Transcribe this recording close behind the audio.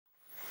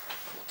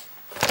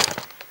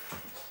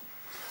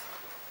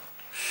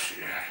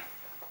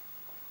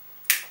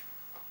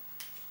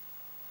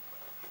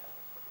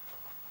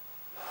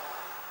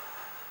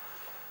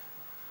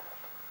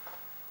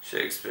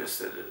Shakespeare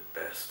said it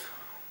best.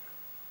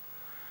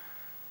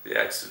 The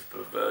acts of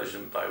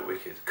perversion by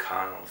wicked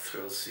carnal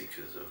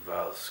thrill-seekers of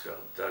vile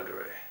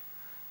skullduggery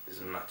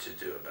is much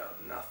ado about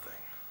nothing.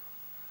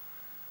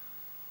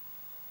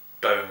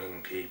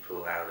 Boning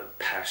people out of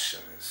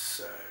passion is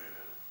so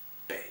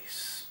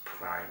base,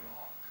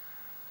 primal,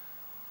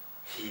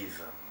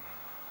 heathen,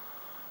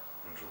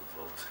 and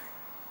revolting.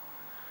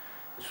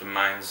 It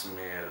reminds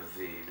me of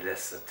the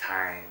lesser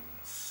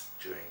times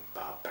during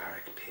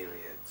barbaric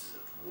periods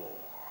of war,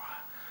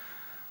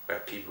 where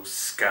people's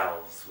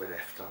skulls were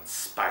left on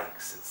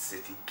spikes at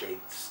city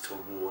gates to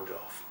ward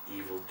off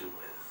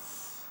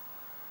evildoers.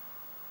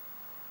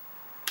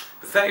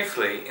 But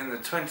thankfully, in the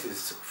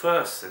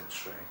 21st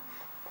century,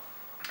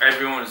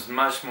 everyone is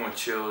much more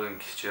chilled and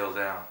chilled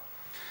out.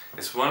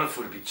 It's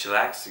wonderful to be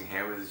chillaxing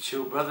here with the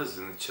chill brothers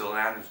in the chill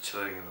land of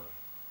chilling them.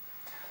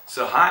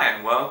 So hi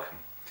and welcome.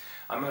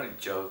 I'm only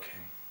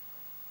joking.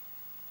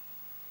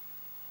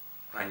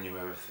 I knew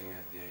everything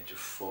at the age of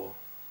 4.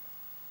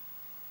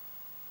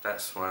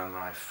 That's when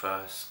I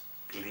first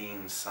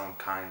gleaned some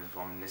kind of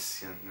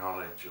omniscient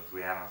knowledge of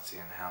reality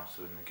and how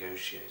to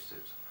negotiate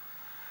it.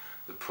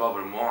 The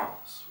problem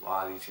was,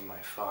 while eating my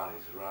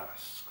father's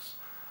rusks,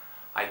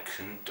 I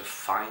couldn't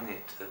define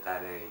it at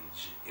that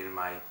age in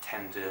my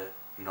tender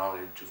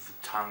knowledge of the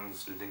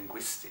tongue's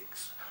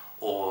linguistics,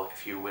 or,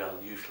 if you will,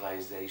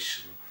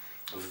 utilization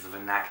of the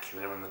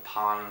vernacular and the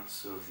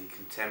parlance of the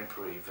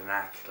contemporary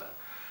vernacular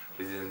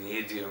within the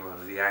idiom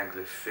of the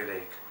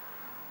Anglophilic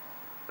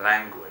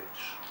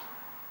language.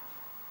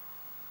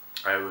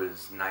 I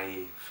was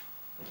naive.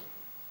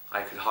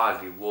 I could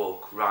hardly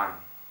walk, run,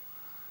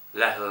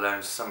 let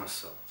alone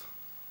somersault.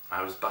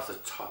 I was but a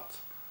tot,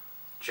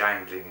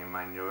 jangling in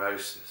my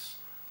neurosis,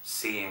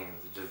 seeing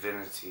the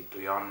divinity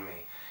beyond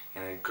me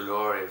in a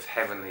glory of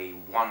heavenly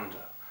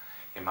wonder,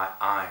 in my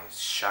eyes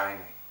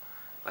shining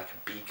like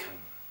a beacon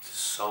to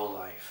soul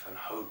life and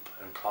hope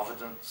and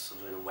providence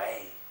of a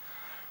way,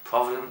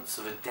 providence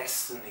of a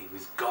destiny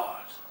with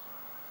God,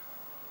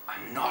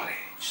 a knowledge,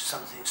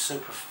 something so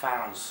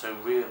profound, so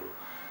real,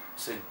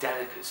 so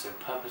delicate, so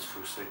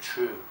purposeful, so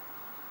true,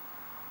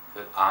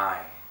 that I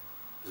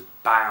was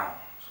bound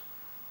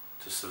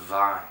to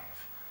survive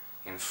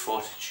in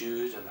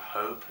fortitude and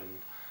hope and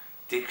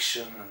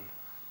diction and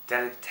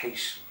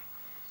delectation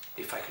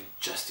if I could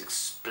just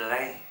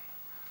explain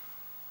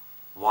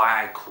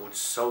why I called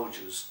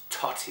soldiers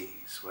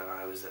totties when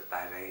I was at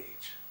that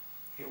age.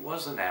 It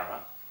was an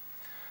error.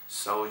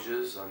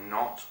 Soldiers are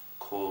not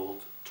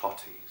called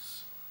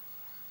totties.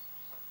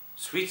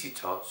 Sweetie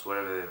tots,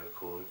 whatever they were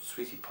called,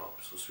 sweetie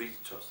pops or sweetie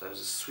tots, there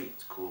was a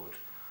sweet called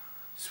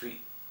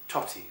sweet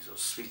totties or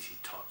sweetie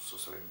tots or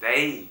something.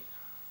 They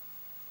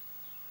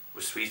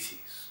were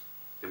sweeties.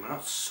 They were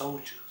not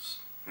soldiers.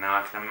 Now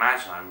I can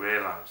imagine, I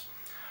realised,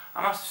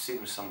 I must have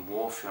seen some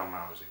war film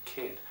when I was a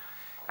kid,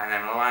 and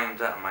then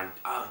lined up my,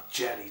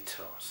 jelly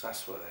tots,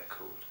 that's what they're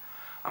called.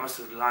 I must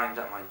have lined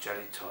up my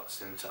jelly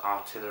tots into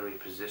artillery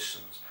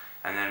positions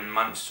and then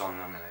munched on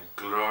them in a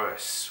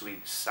glorious,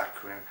 sweet,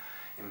 saccharine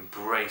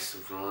embrace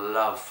of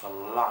love for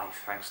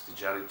life thanks to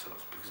jelly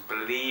tots. Because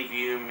believe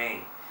you me,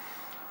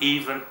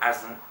 even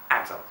as an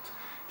adult,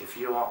 if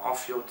you are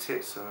off your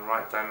tits in the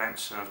right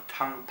dimension of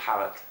tongue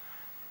palate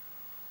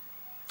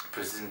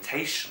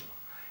presentation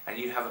and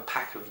you have a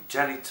pack of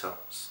jelly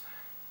tots,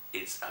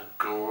 it's a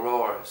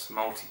glorious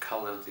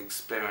multicoloured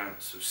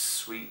experience of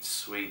sweet,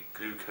 sweet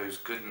glucose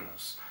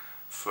goodness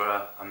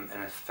for an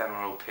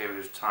ephemeral period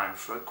of time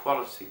for a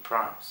quality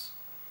price.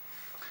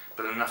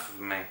 But enough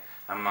of me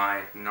and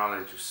my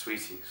knowledge of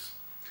sweeties.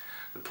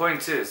 The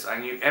point is, I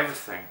knew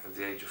everything at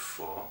the age of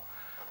 4,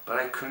 but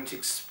I couldn't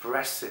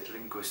express it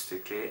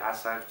linguistically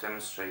as I've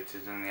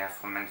demonstrated in the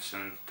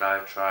aforementioned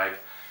diatribe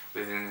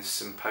within the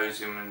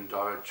symposium and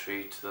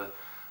oratory to the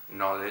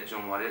knowledge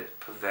and what it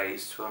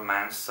pervades to a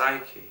man's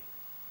psyche.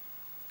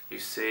 You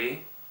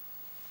see,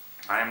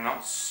 I am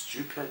not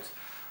stupid.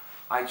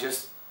 I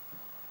just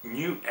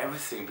knew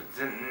everything but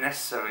didn't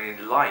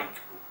necessarily like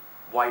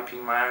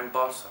wiping my own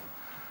bottom.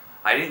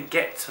 I didn't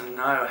get to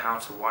know how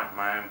to wipe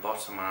my own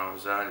bottom when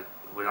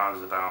I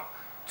was about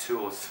 2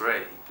 or 3,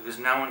 because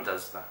no one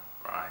does that,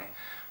 right?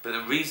 But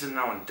the reason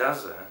no one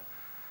does it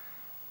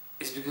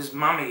is because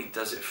mummy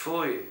does it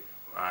for you,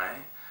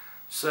 right?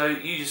 So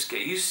you just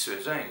get used to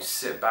it, don't you?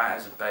 Sit back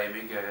as a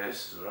baby, go,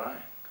 this is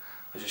alright.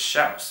 I just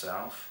shat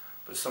myself,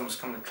 but someone's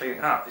come to clean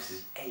it up. This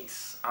is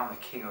ace. I'm the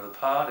king of the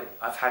party.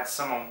 I've had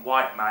someone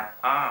wipe my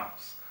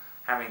arms,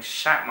 having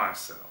shat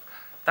myself.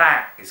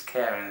 That is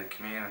care in the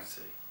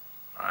community,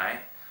 right?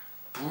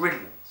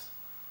 Brilliant.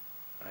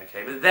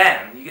 Okay, but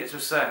then you get to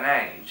a certain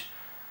age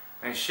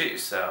and you shit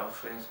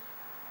yourself and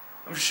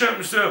I'm shitting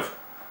myself.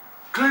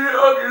 Clean it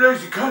up, you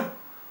lazy cunt.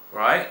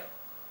 Right?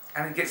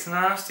 And it gets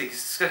nasty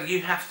because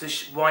you have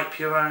to wipe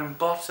your own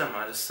bottom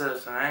at a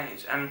certain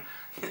age, and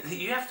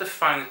you have to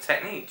find the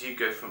technique. Do you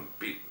go from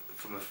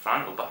the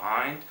front or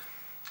behind?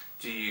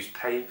 Do you use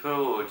paper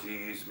or do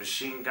you use a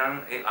machine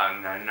gun?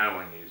 No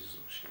one uses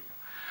a machine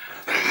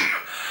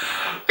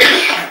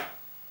gun.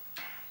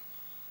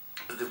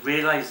 But the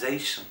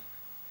realization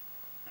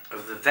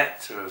of the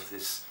vector of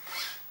this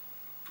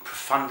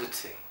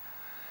profundity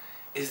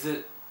is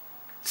that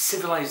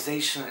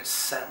civilization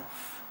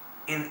itself,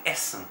 in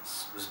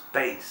essence, was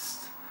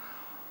based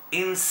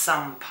in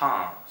some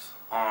part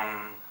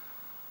on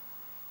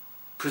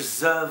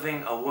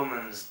preserving a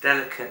woman's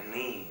delicate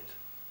need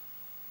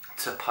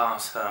to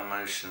pass her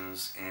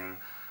emotions in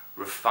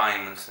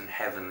refinement and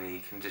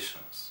heavenly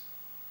conditions.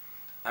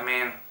 I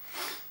mean,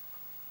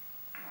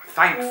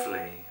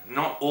 thankfully,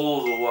 not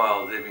all the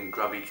world live in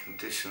grubby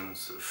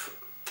conditions of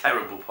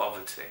terrible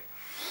poverty,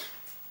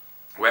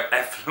 where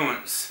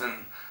effluence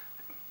and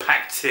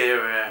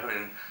bacteria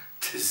and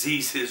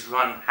diseases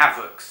run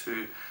havoc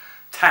through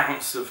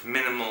towns of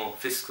minimal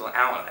fiscal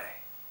outlay.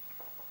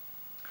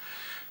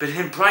 But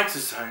in brighter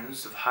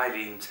zones of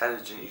highly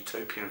intelligent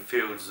utopian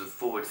fields of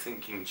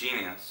forward-thinking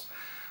genius,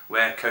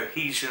 where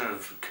cohesion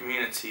of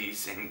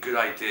communities in good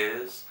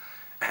ideas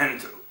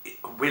and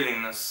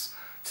willingness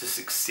to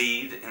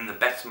succeed in the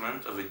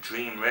betterment of a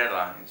dream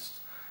realized,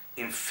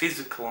 in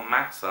physical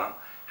matter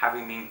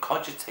having been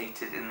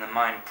cogitated in the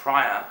mind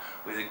prior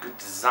with a good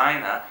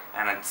designer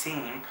and a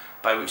team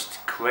by which to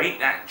create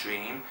that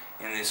dream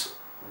in this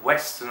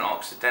Western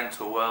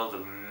Occidental world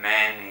of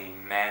many,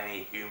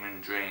 many human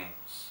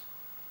dreams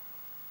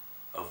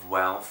of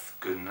wealth,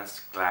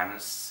 goodness,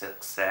 gladness,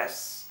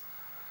 success.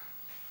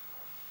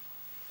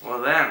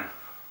 Well then,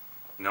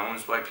 no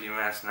one's wiping your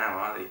ass now,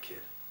 are they, kid?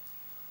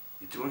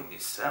 You're doing it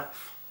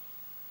yourself.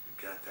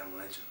 You goddamn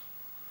legend.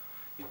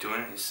 You're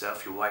doing it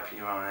yourself, you're wiping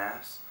your own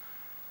ass.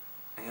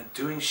 And you're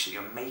doing shit,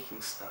 you're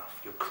making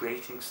stuff, you're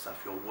creating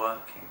stuff, you're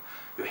working,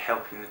 you're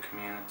helping the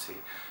community.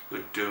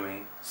 You're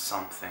doing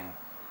something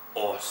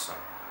awesome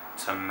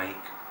to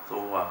make the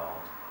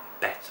world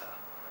better.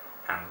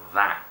 And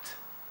that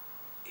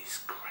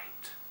is great.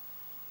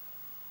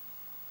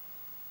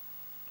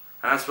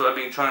 And that's what I've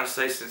been trying to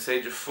say since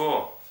age of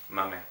 4,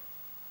 mummy.